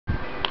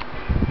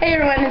Hey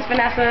everyone, it's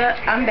Vanessa.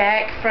 I'm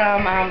back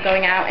from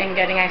going out and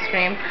getting ice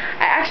cream.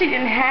 I actually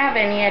didn't have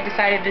any. I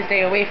decided to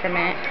stay away from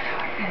it.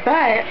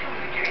 But,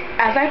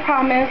 as I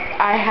promised,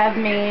 I have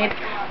made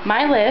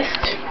my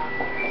list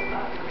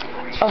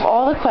of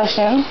all the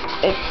questions.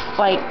 It's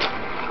like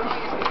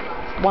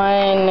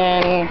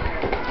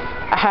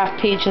 1.5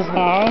 pages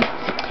long.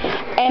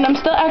 And I'm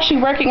still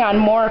actually working on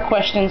more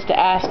questions to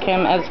ask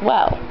him as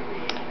well.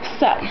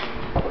 So,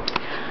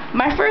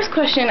 my first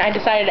question I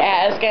decided to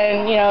ask,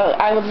 and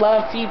I would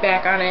love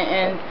feedback on it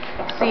and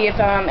see if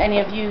any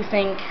of you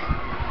think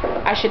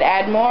I should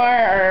add more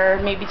or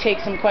maybe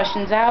take some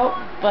questions out,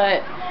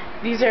 but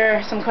these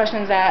are some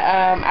questions that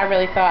I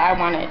really thought I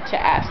wanted to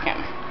ask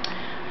him.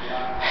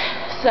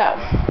 So,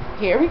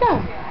 here we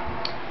go.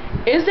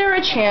 Is there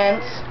a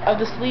chance of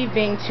the sleeve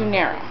being too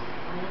narrow?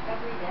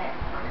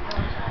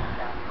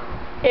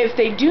 If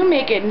they do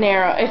make it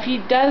narrow, if he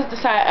does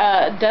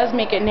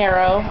make it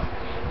narrow,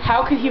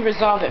 how could he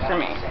resolve it for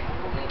me?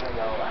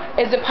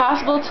 Is it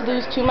possible to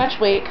lose too much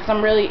weight? Because I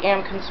really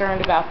am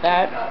concerned about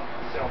that.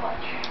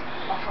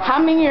 How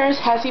many years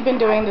has he been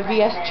doing the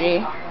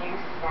VSG?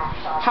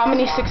 How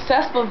many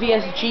successful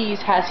VSGs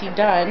has he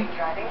done?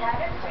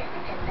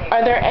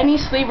 Are there any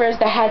sleevers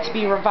that had to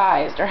be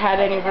revised or had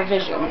any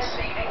revisions?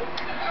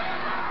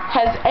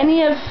 Has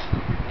any of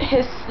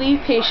his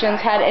sleeve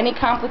patients had any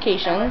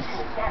complications?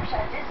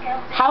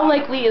 How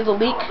likely is a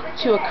leak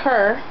to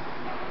occur?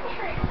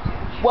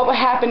 What would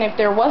happen if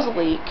there was a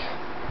leak?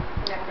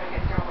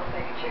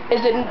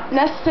 Is it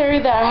necessary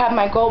that I have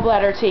my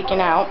gallbladder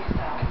taken out?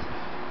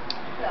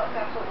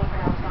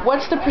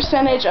 What's the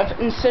percentage of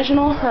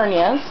incisional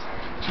hernias?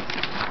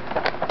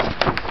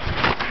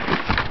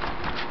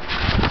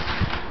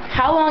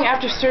 How long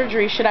after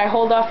surgery should I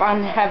hold off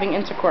on having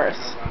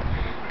intercourse?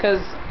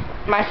 Because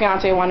my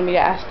fiance wanted me to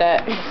ask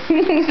that.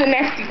 He's a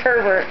nasty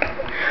pervert.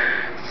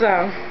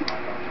 So,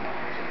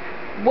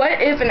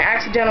 what if an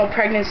accidental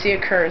pregnancy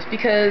occurs?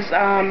 Because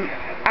I'm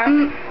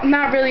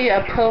not really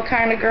a pill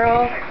kind of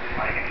girl,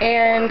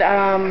 and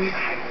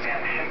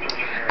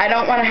I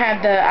don't want to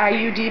have the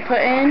IUD put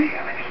in.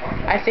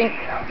 I think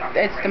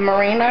it's the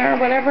Marina or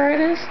whatever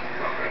it is,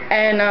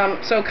 and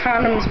so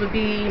condoms would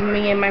be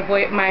me and my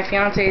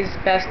fiance's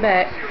best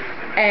bet.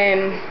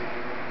 And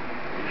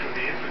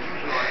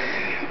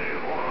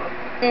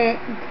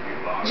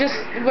just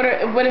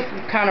what if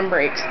the condom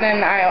breaks?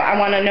 Then I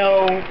want to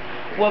know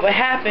what would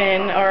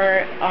happen,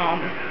 or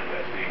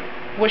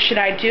what should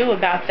I do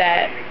about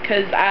that?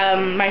 Because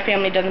my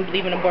family doesn't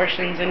believe in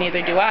abortions, and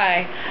neither do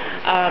I.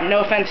 No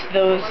offense to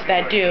those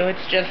that do.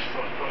 It's just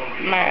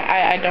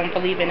I don't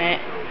believe in it.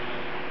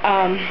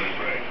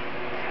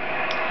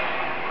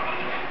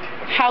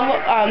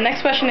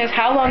 Next question is,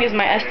 how long is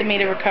my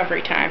estimated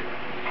recovery time?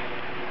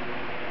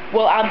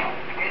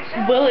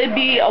 Will it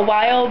be a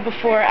while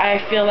before I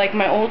feel like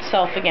my old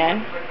self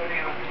again?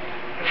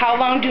 How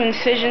long do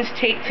incisions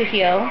take to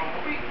heal?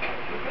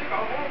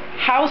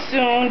 How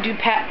soon do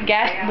how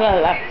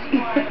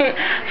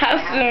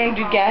soon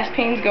do gas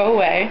pains go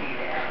away?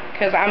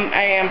 Because I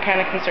am kind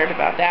of concerned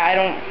about that.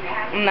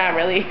 I'm not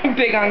really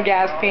big on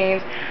gas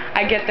pains.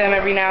 I get them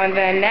every now and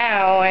then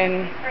now,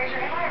 and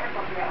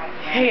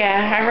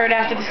yeah, I heard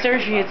after the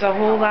surgery it's a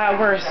whole lot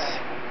worse.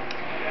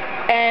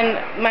 And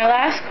my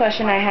last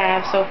question I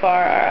have so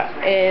far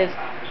is,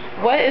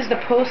 what is the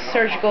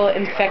post-surgical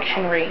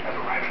infection rate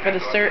for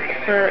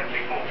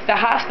the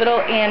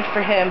hospital and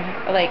for him,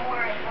 like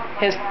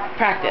his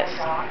practice?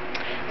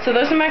 So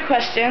those are my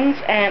questions,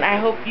 and I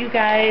hope you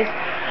guys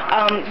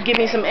give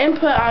me some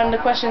input on the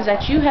questions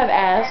that you have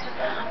asked.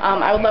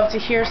 I would love to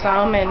hear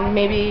some, and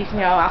maybe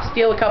I'll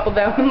steal a couple of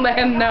them and let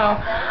him know,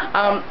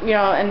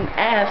 and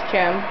ask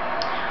him.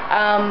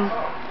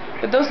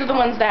 But those are the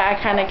ones that I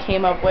kind of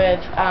came up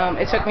with.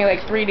 It took me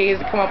like 3 days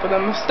to come up with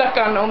them. I'm stuck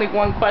on only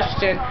one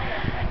question,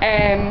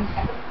 and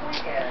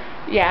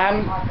yeah,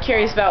 I'm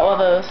curious about all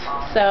those.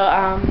 So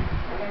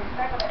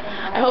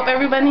I hope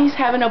everybody's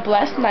having a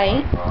blessed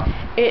night.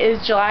 It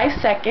is July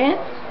 2nd,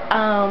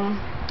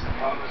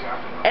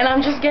 and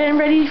I'm just getting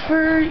ready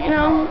for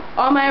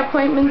all my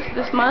appointments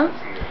this month,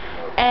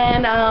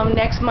 and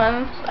next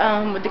month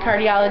with the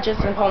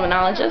cardiologist and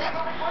pulmonologist,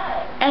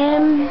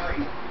 and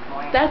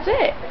that's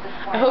it.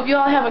 I hope you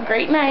all have a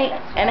great night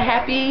and a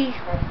happy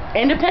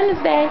Independence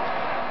Day.